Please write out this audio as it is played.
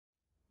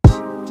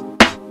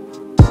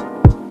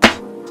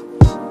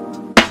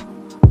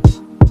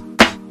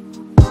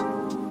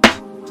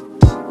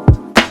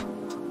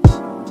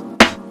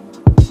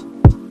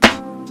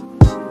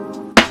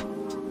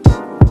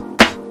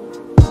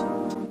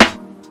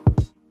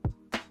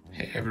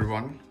Hey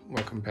everyone,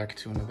 welcome back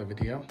to another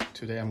video.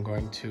 Today I'm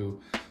going to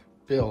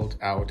build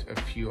out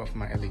a few of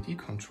my LED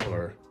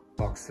controller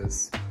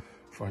boxes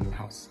for a new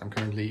house. I'm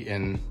currently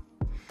in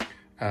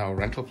a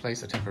rental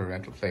place, a temporary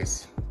rental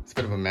place. It's a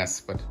bit of a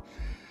mess, but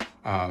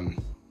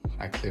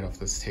I cleared off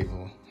this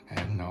table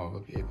and now I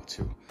will be able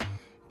to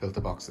build the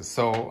boxes.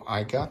 So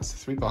I got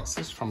 3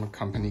 boxes from a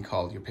company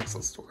called Your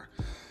Pixel Store.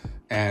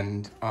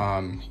 And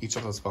each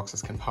of those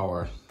boxes can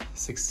power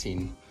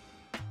 16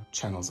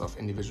 channels of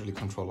individually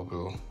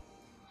controllable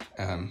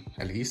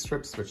LED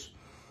strips, which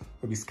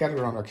will be scattered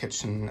around our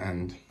kitchen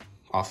and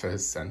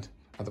office and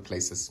other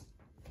places.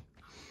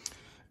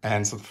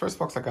 And so the first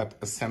box I got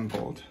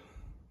assembled,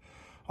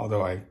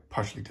 although I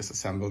partially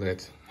disassembled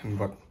it. And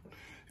what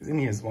is in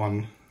here is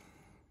one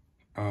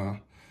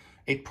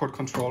 8-port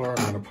controller.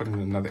 I'm going to put in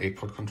another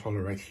 8-port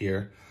controller right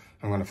here.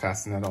 I'm going to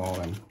fasten it all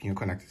and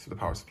connect it to the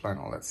power supply and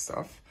all that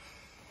stuff.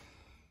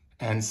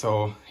 And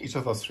so each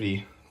of those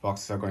 3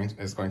 boxes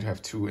is going to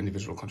have 2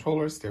 individual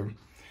controllers. They're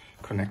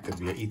connected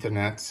via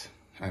Ethernet,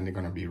 and they're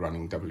going to be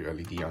running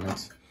WLED on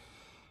it,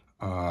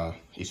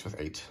 each with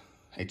 8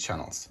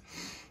 channels.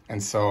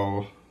 And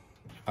so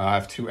I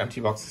have 2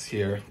 empty boxes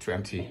here, 2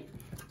 empty.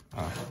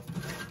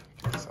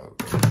 There's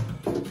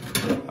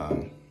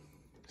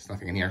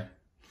nothing in here,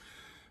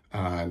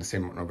 and the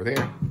same one over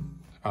there.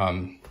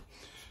 And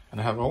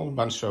I have a whole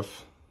bunch of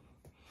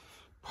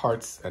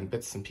parts and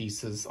bits and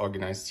pieces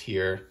organized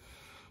here.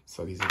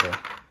 So these are the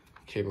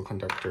cable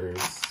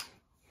conductors,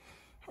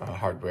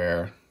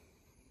 hardware,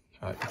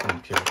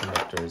 Ethernet cable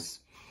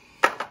conductors,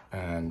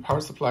 and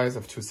power supplies.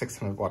 I have 2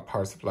 600-watt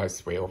power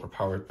supplies, way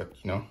overpowered, but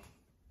you know,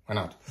 why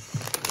not?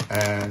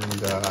 And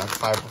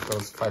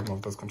 5 more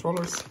of those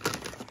controllers.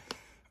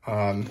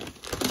 In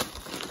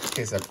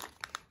case I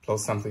blow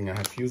something, I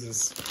have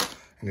fuses,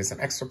 and there's some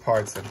extra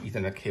parts and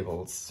Ethernet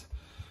cables.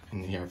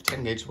 And here I have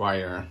 10-gauge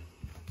wire,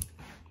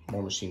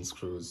 more machine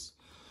screws,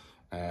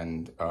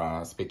 and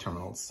spade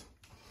terminals,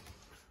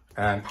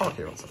 and power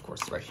cables, of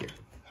course, right here.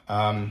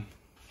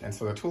 And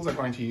so the tools I'm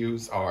going to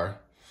use are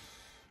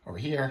over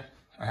here.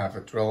 I have a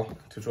drill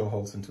to drill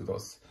holes into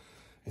those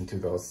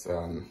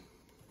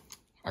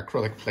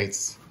acrylic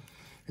plates.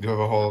 I do have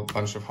a whole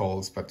bunch of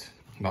holes, but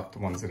not the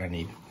ones that I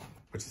need,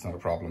 which is not a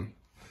problem.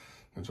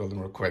 I'll drill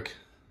them real quick.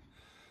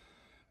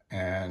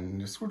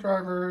 And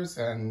screwdrivers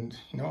and,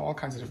 you know, all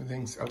kinds of different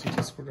things.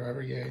 LT2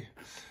 screwdriver, yay.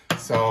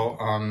 So,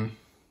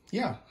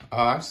 yeah,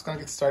 I'm just gonna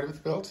get started with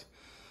the build.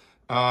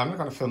 I'm not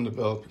gonna film the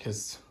build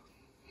because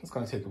it's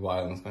gonna take a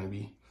while and it's gonna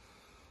be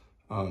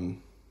a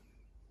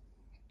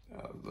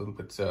little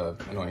bit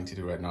annoying to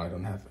do right now. I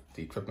don't have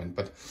the equipment,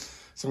 but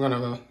so I'm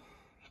gonna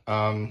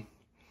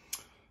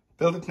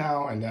build it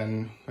now, and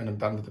then when I'm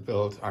done with the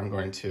build, I'm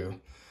going to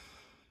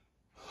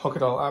hook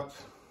it up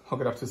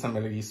to some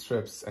LED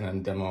strips, and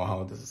then demo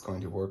how this is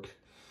going to work,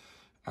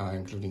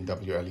 including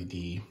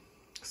WLED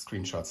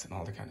screenshots and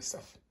all that kind of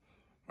stuff.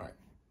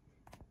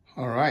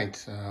 All right,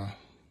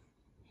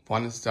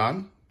 one is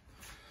done.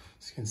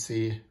 As you can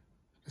see,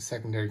 the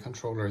secondary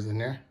controller is in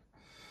there.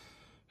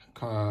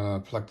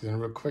 Plugged it in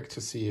real quick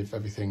to see if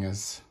everything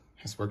is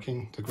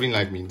working. The green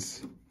light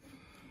means,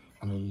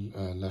 on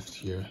the left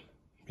here,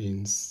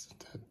 means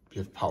that we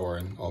have power,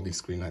 and all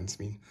these green lines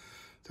mean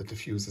that the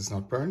fuse is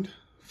not burned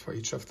for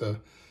each of the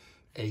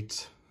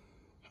 8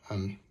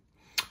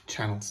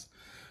 channels.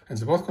 And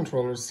so both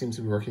controllers seem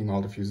to be working,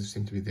 all the fuses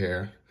seem to be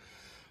there.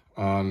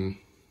 I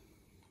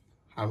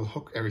will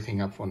hook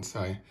everything up once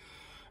I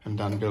am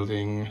done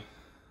building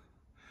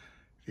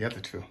the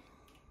other 2.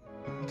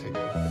 I'll take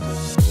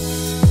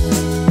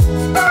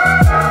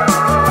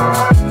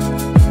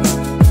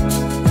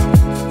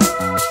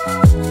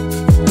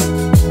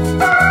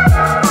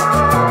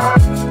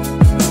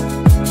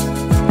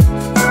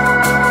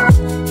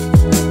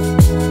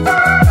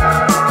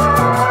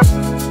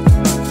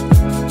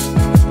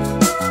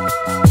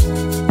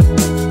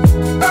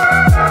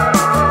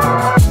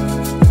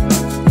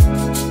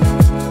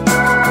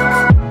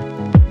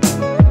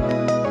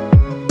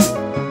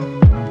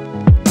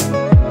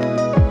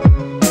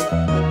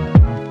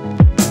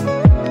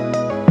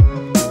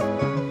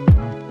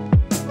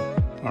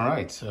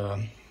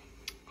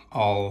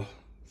all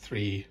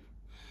 3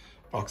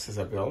 boxes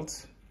are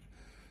built.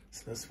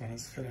 So this one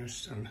is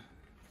finished, and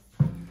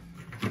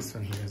this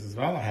one here is as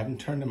well. I haven't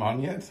turned them on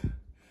yet,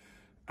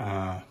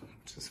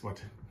 which is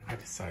what I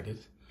decided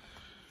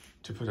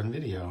to put on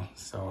video.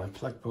 So I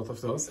plugged both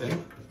of those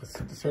in. The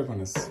third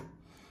one is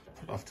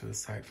put off to the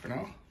side for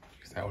now,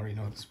 because I already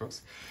know this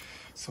works.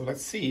 So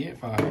let's see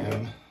if I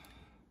am,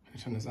 let me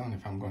turn this on,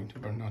 if I'm going to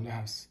burn down the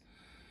house.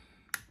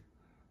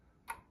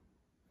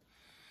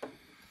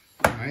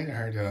 All right, I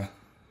heard a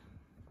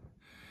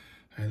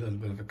little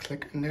bit of a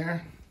click in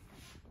there.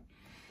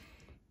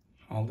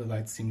 All the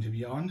lights seem to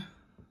be on.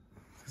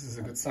 This is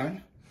a good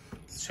sign.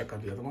 Let's check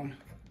out the other one.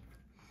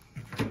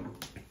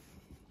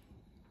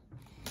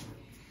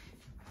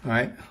 All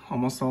right,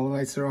 almost all the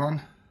lights are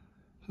on.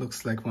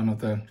 Looks like one of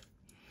the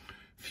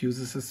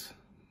fuses is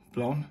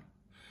blown.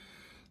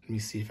 Let me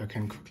see if I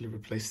can quickly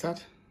replace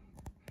that.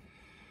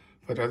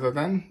 But other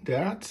than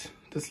that,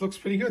 this looks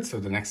pretty good. So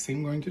the next thing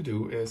I'm going to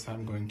do is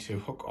I'm going to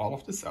hook all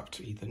of this up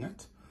to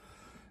Ethernet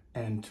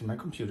and to my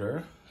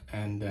computer.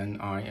 And then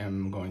I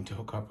am going to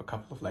hook up a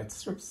couple of light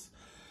strips,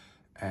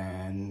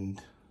 and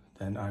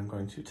then I'm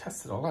going to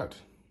test it all out.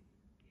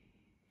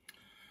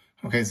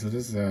 Okay, so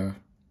this is a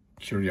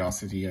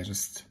curiosity. I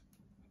just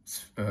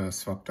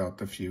swapped out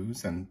the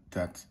fuse and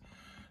that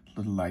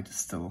little light is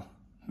still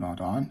not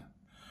on.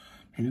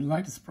 Maybe the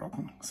light is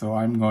broken. So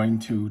I'm going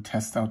to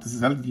test out, this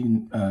is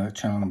LED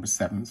channel number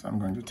 7, so I'm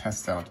going to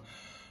test out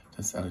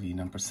this LED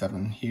number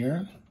 7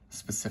 here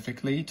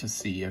specifically to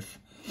see if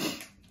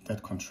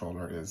that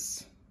controller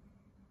is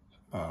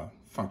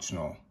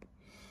functional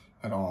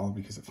at all,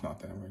 because if not,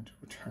 then I'm going to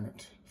return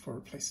it for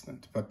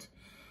replacement. But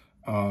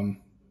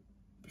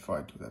before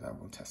I do that, I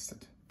will test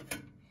it.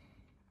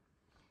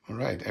 All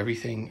right,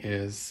 everything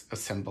is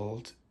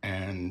assembled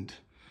and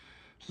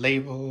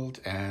labeled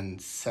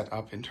and set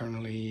up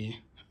internally.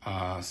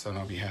 So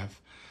now we have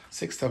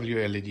 6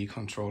 WLED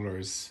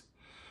controllers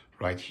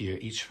right here,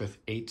 each with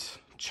 8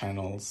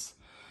 channels.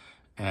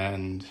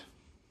 And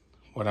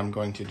what I'm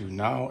going to do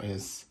now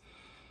is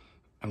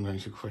I'm going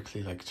to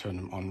quickly turn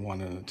them on one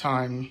at a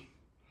time,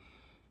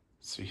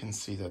 so you can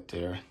see that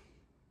they're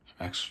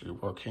actually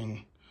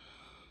working.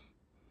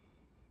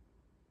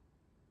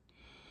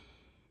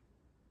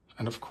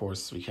 And of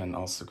course, we can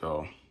also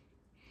go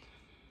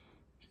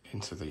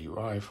into the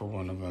UI for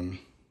one of them.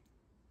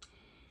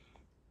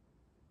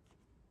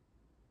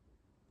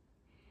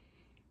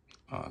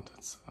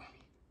 That's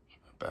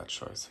a bad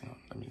choice. Hang on,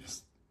 let me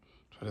just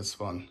try this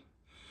one.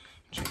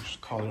 Change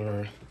the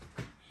color.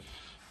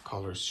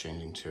 Color is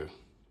changing to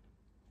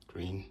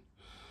green.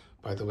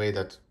 By the way,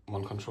 that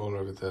one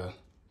controller with the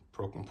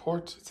broken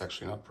port, it's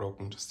actually not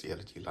broken, just the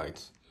LED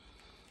light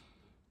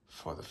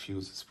for the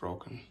fuse is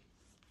broken.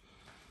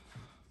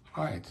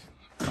 All right,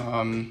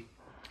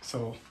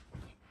 so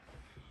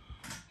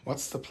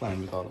what's the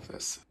plan with all of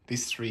this?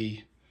 These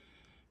 3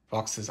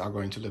 boxes are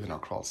going to live in our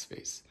crawl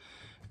space,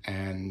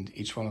 and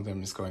each one of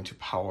them is going to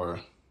power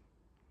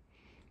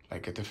a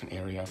different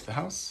area of the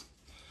house.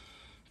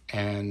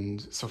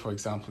 And so, for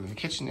example, in the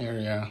kitchen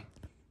area,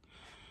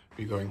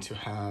 we're going to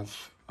have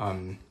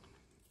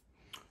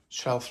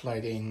shelf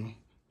lighting,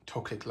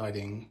 toe click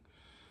lighting,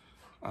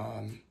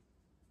 and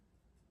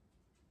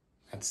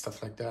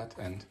stuff like that.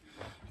 And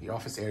in the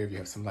office area, we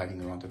have some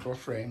lighting around the door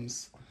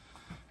frames.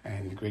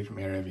 And in the great room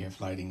area, we have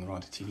lighting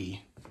around the TV.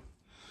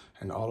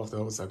 And all of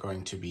those are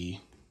going to be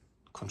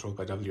controlled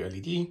by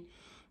WLED,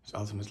 which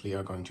ultimately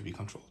are going to be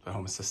controlled by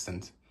Home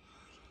Assistant.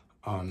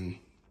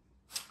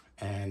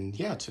 And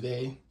yeah,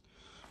 today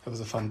it was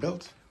a fun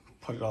build,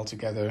 put it all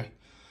together,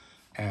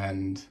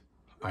 and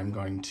I'm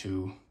going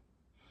to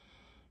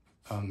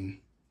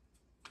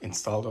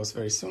install those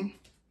very soon,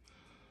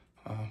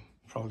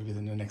 probably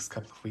within the next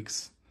couple of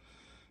weeks.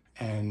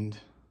 And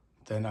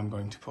then I'm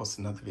going to post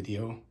another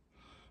video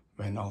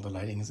when all the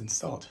lighting is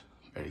installed.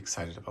 Very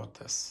excited about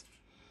this.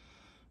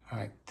 All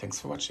right, thanks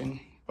for watching.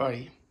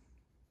 Bye.